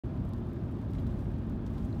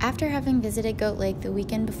After having visited Goat Lake the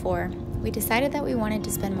weekend before, we decided that we wanted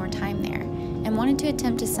to spend more time there and wanted to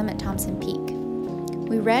attempt to summit Thompson Peak.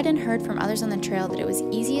 We read and heard from others on the trail that it was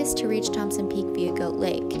easiest to reach Thompson Peak via Goat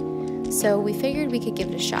Lake, so we figured we could give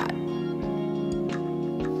it a shot.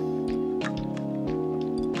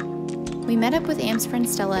 We met up with Am's friend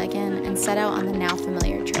Stella again and set out on the now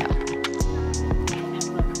familiar trail.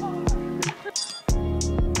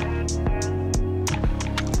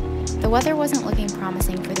 The weather wasn't looking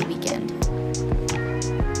promising for the weekend.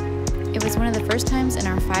 It was one of the first times in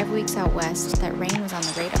our 5 weeks out west that rain was on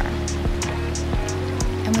the radar.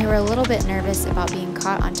 And we were a little bit nervous about being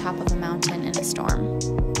caught on top of a mountain in a storm.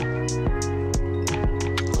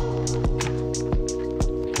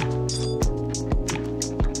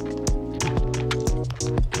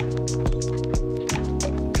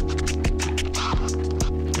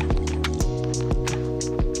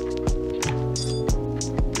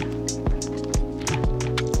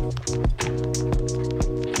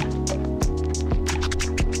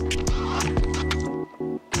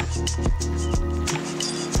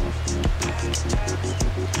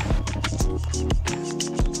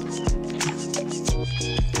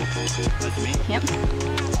 Yep.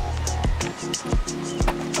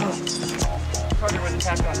 Oh, harder with the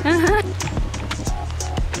tack on.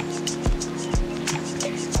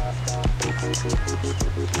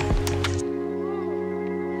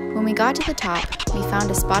 When we got to the top, we found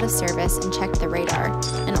a spot of service and checked the radar,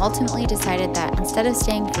 and ultimately decided that instead of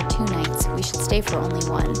staying for 2 nights, we should stay for only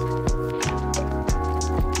 1.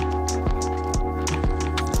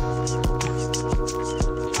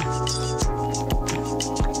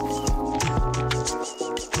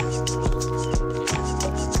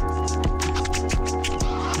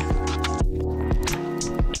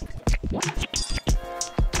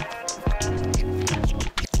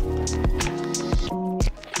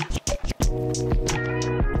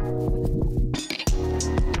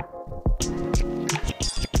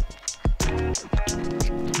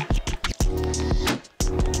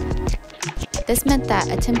 This meant that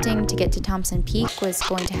attempting to get to Thompson Peak was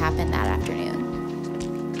going to happen that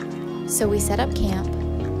afternoon. So we set up camp,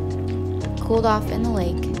 cooled off in the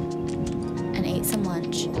lake, and ate some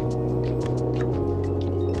lunch.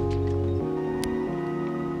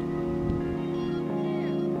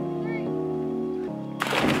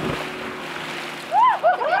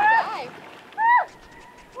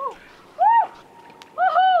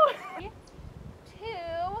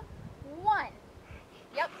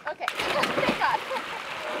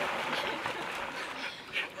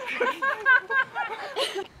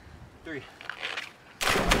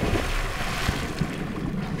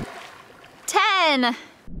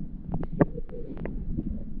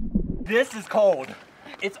 This is cold.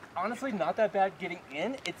 It's honestly not that bad getting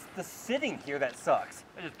in. It's the sitting here that sucks.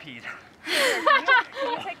 I just peed.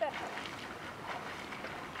 Can you take that?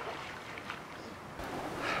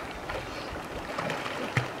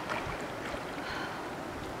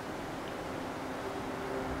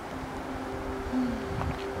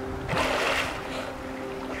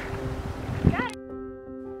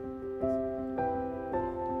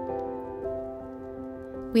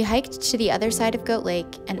 We hiked to the other side of Goat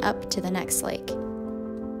Lake and up to the next lake.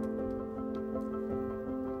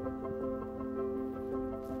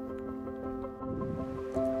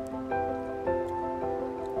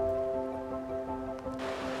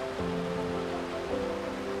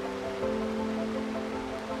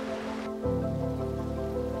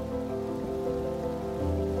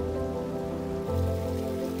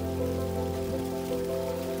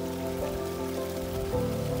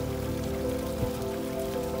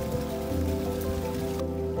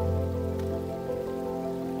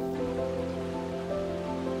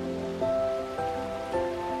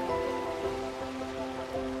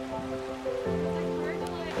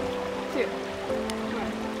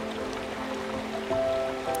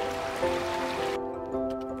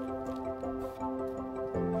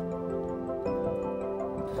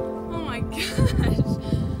 Oh my gosh.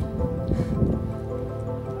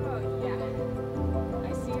 Oh yeah. I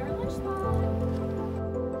see our lunch spot.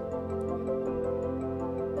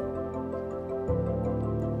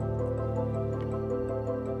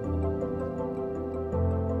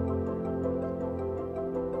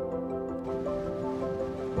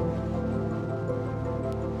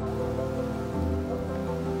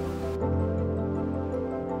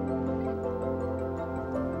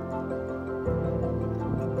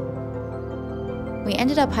 We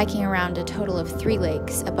ended up hiking around a total of 3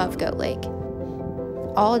 lakes above Goat Lake,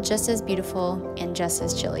 all just as beautiful and just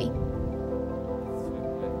as chilly.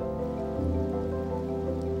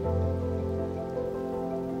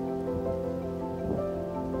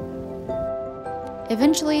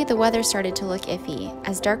 Eventually, the weather started to look iffy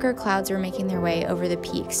as darker clouds were making their way over the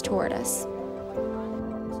peaks toward us.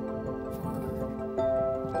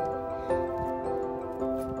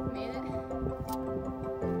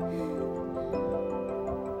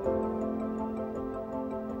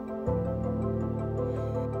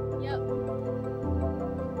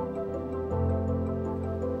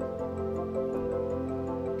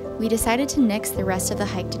 We decided to nix the rest of the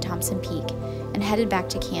hike to Thompson Peak and headed back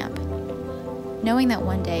to camp, knowing that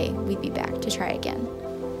one day we'd be back to try again.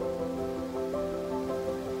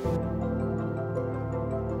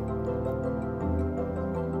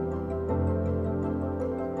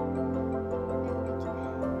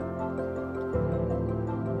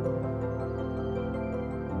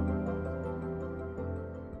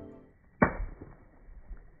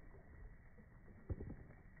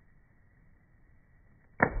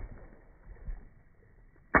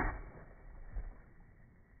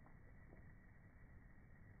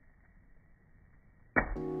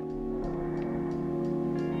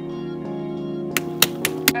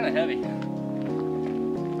 Kind of heavy.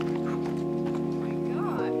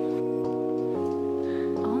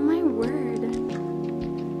 Oh my word.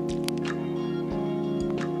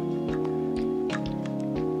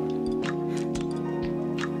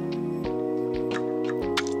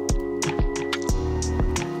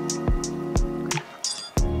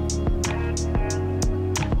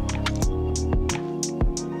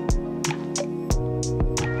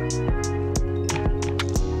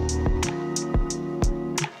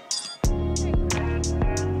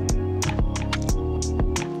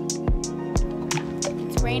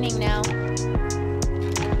 Raining now.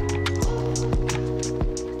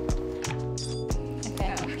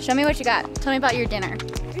 Okay. Show me what you got. Tell me about your dinner.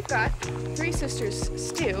 We've got Three Sisters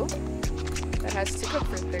stew that has to cook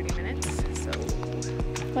for 30 minutes. So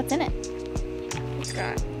What's in it? it's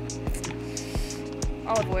got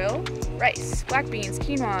olive oil, rice, black beans,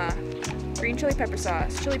 quinoa, green chili pepper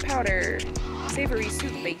sauce, chili powder, savory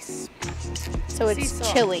soup base. So Sea it's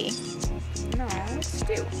salt. chili. No, it's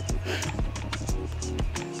stew.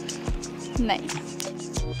 Nice.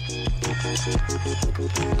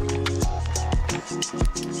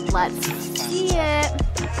 Let's see it.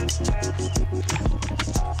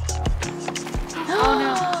 Oh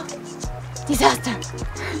no. Disaster.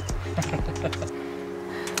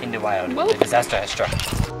 In the wild, Whoa. the disaster has struck.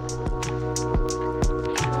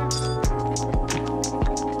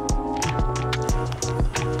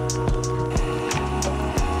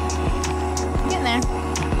 Getting there.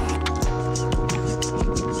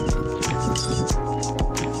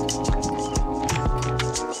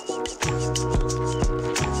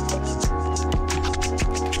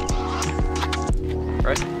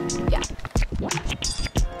 Right? Yeah.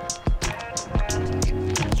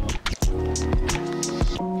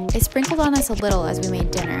 It sprinkled on us a little as we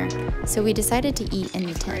made dinner, so we decided to eat in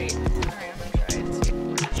the tent. Alright, I'm gonna try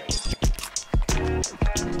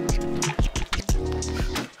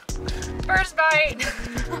it. First bite!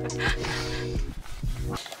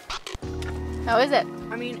 How is it?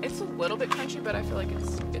 I mean, it's a little bit crunchy, but I feel like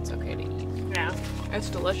it's okay to eat. Yeah. It's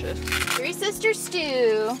delicious. Three Sisters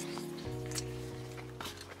stew.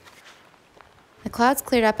 The clouds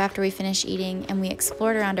cleared up after we finished eating, and we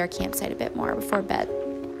explored around our campsite a bit more before bed.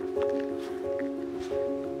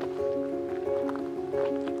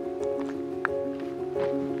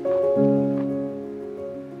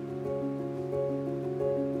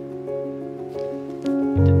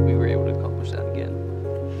 We were able to accomplish that again.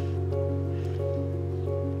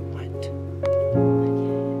 What?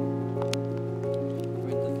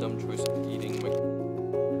 We made the dumb choice of eating.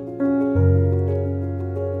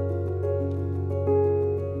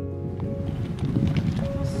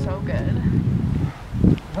 So good.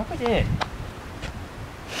 Rub it in.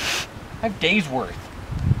 I have days worth.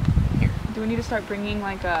 Here, Do we need to start bringing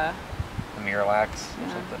like a... a Miralax or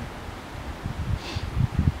Yeah. something.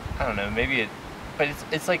 I don't know, maybe it, but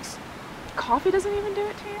it's like, Coffee doesn't even do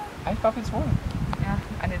it to you? I have coffee this morning. Yeah,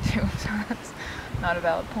 I did too, so that's not a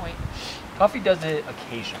valid point. Coffee does it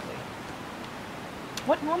occasionally.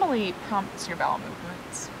 What normally prompts your bowel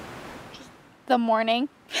movements? The morning.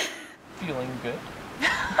 Feeling good.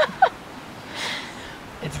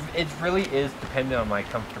 It really is dependent on my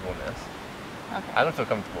comfortableness. Okay. I don't feel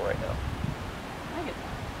comfortable right now. I get that.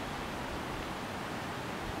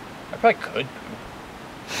 I probably could poo.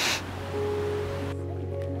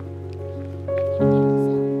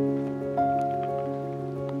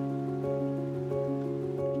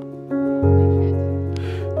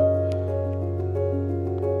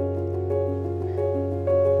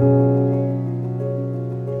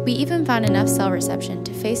 We even found enough cell reception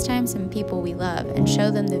to FaceTime some people we love and show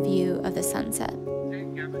them the view of the sunset.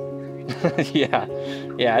 Yeah,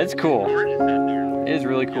 it's cool. It is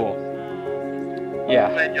really cool. Yeah,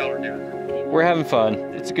 we're having fun.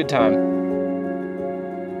 It's a good time.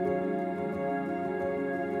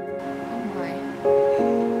 Oh boy.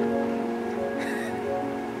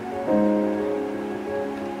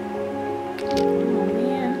 Oh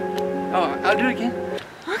man. Oh, I'll do it again.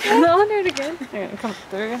 Okay. No, I'll do it again. You're gonna come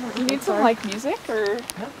through. You need some like music or?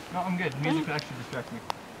 No, I'm good. Music would actually distract me.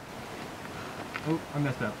 Oh, I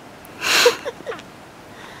messed up.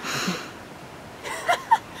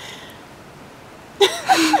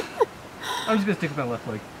 I'm just gonna stick with my left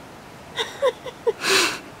leg.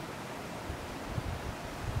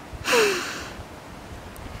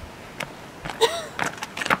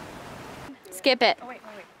 Skip it. Oh wait.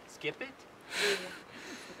 Skip it?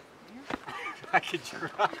 I could try.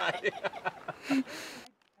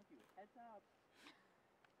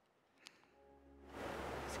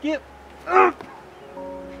 Skip.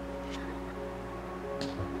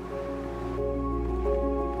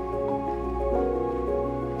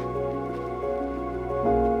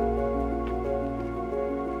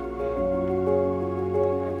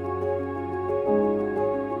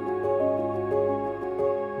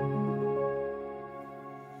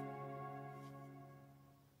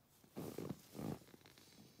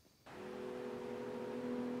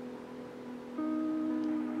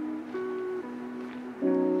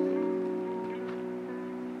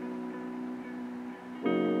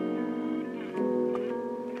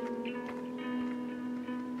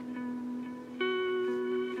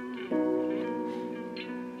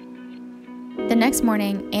 The next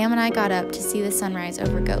morning, Am and I got up to see the sunrise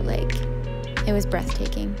over Goat Lake. It was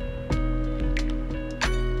breathtaking.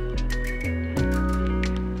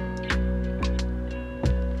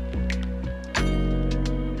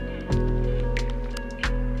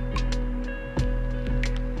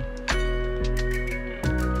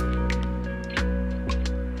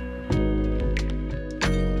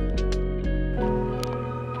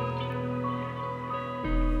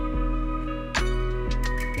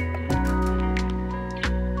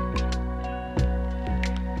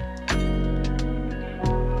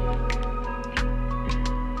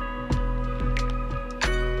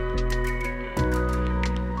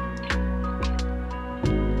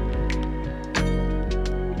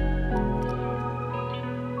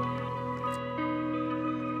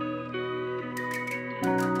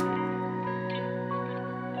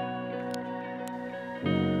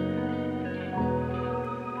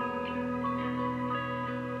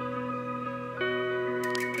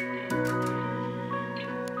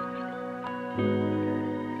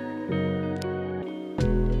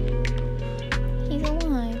 He's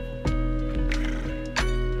alive.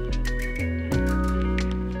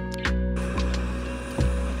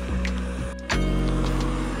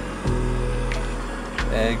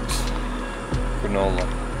 Eggs, granola.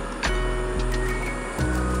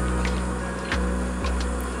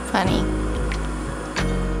 Funny.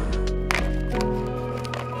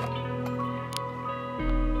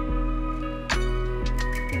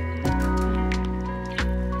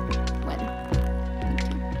 When?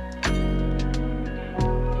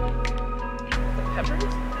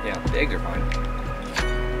 Peppers? Yeah, the eggs are fine.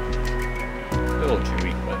 A little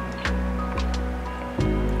chewy, but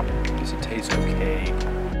I guess it tastes okay.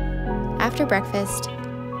 After breakfast,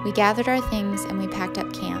 we gathered our things and we packed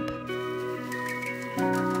up camp.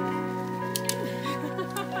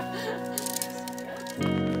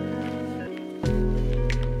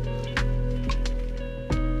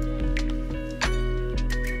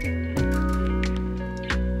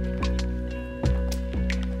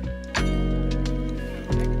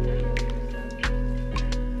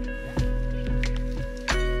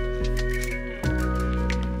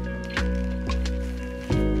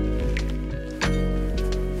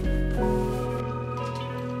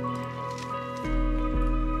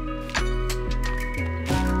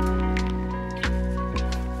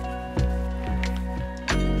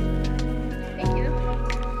 Thank you.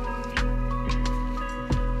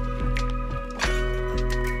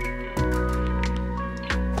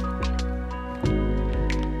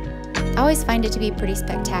 I always find it to be pretty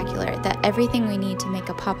spectacular that everything we need to make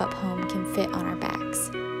a pop-up home can fit on our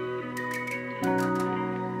backs.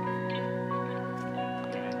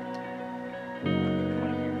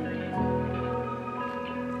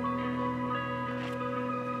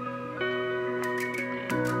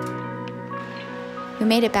 We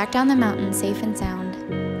made it back down the mountain safe and sound,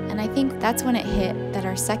 and I think that's when it hit that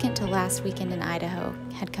our second to last weekend in Idaho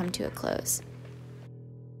had come to a close.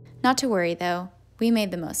 Not to worry though, we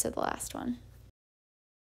made the most of the last one.